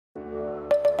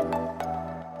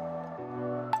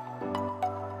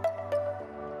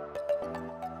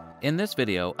In this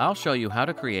video, I'll show you how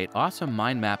to create awesome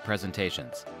mind map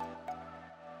presentations.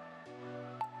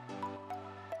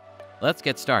 Let's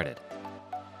get started.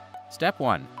 Step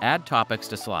 1. Add topics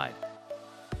to slide.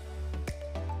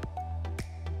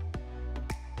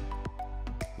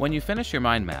 When you finish your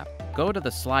mind map, go to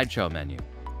the Slideshow menu.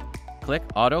 Click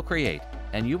Auto Create,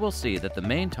 and you will see that the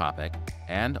main topic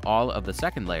and all of the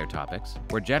second layer topics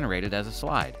were generated as a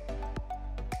slide.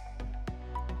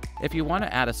 If you want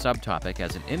to add a subtopic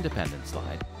as an independent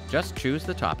slide, just choose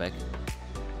the topic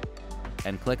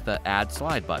and click the Add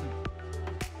Slide button.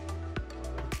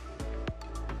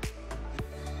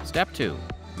 Step 2.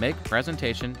 Make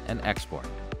presentation and export.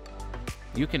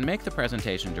 You can make the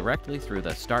presentation directly through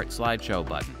the Start Slideshow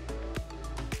button.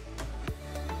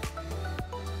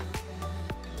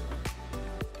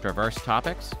 Traverse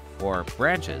topics or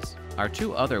branches are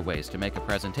two other ways to make a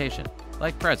presentation,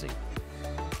 like Prezi.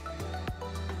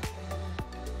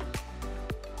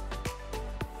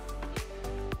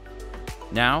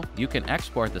 Now, you can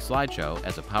export the slideshow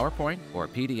as a PowerPoint or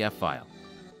PDF file.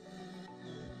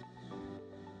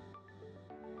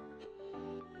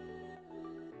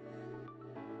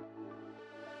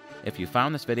 If you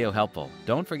found this video helpful,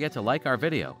 don't forget to like our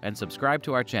video and subscribe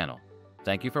to our channel.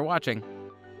 Thank you for watching.